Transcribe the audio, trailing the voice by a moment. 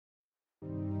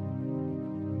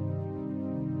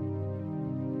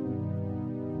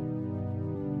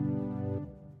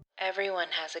Everyone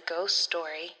has a ghost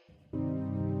story.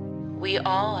 We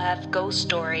all have ghost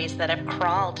stories that have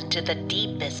crawled into the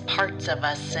deepest parts of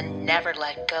us and never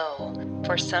let go.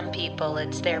 For some people,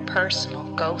 it's their personal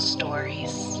ghost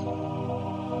stories.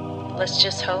 Let's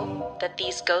just hope that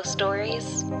these ghost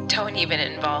stories don't even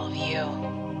involve you.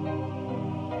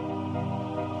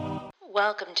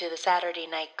 Welcome to the Saturday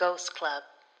Night Ghost Club.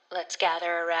 Let's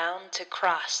gather around to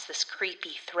cross this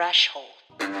creepy threshold.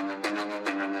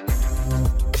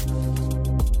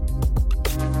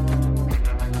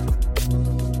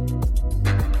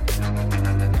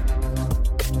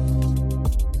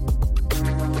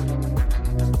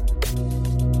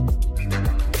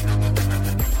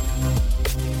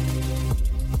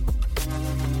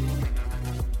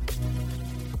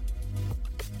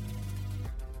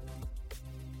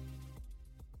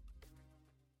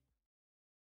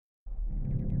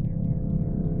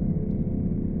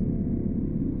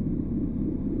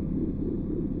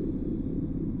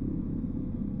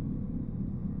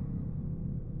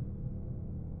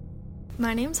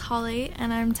 My name's Holly,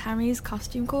 and I'm Tammy's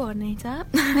costume coordinator.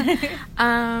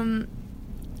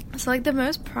 So, the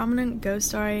most prominent ghost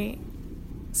story,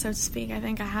 so to speak, I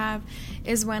think I have,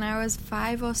 is when I was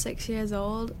 5 or 6 years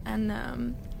old,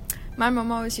 and my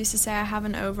mum always used to say I have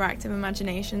an overactive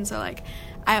imagination, so,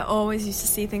 I always used to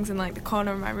see things in, the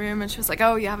corner of my room, and she was like,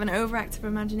 oh, you have an overactive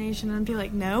imagination, and I'd be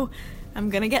like, no,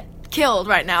 I'm gonna get killed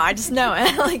right now, I just know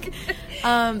it.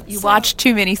 You watched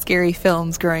too many scary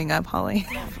films growing up, Holly.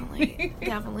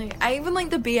 Definitely. I even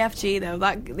like the BFG though.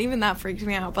 That freaked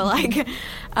me out. But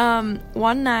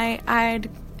one night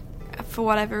for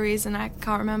whatever reason I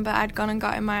can't remember, I'd gone and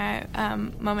got in my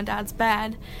mum and dad's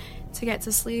bed to get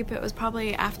to sleep. It was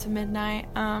probably after midnight.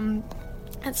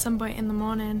 At some point in the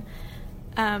morning,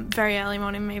 very early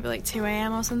morning, maybe 2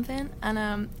 a.m. or something.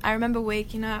 And I remember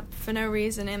waking up for no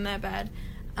reason in their bed,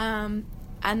 and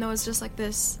there was just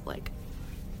this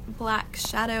black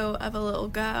shadow of a little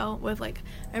girl with I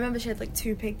remember she had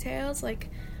 2 pigtails. I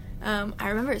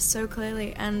remember it so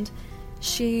clearly, and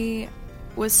she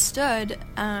was stood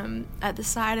at the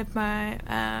side of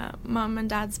my mum and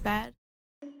dad's bed.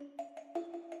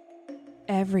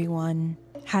 Everyone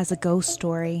has a ghost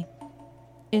story.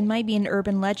 It might be an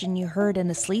urban legend you heard in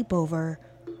a sleepover,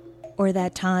 or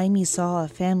that time you saw a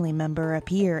family member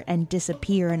appear and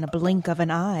disappear in a blink of an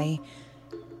eye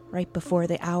right before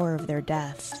the hour of their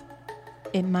death.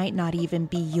 It might not even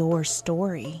be your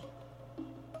story.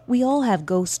 We all have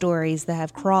ghost stories that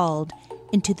have crawled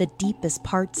into the deepest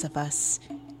parts of us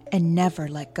and never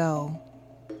let go.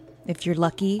 If you're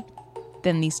lucky,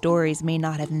 then these stories may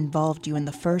not have involved you in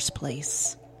the first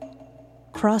place.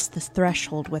 Cross this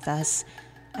threshold with us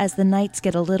as the nights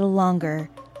get a little longer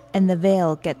and the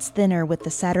veil gets thinner with the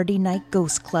Saturday Night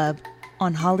Ghost Club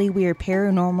on Holly Weird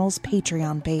Paranormal's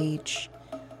Patreon page.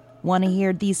 Want to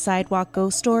hear these sidewalk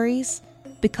ghost stories?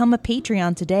 Become a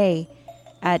Patreon today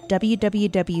at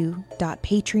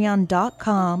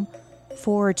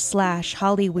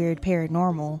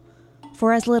www.patreon.com/HollyWeirdParanormal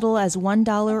for as little as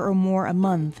 $1 or more a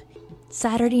month.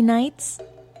 Saturday nights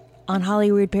on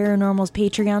Holly Weird Paranormal's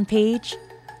Patreon page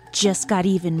just got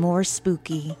even more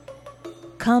spooky.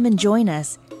 Come and join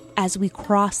us as we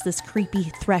cross this creepy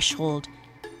threshold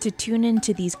to tune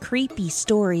into these creepy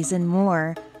stories and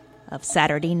more of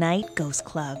Saturday Night Ghost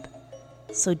Club.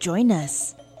 So join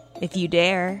us, if you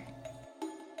dare.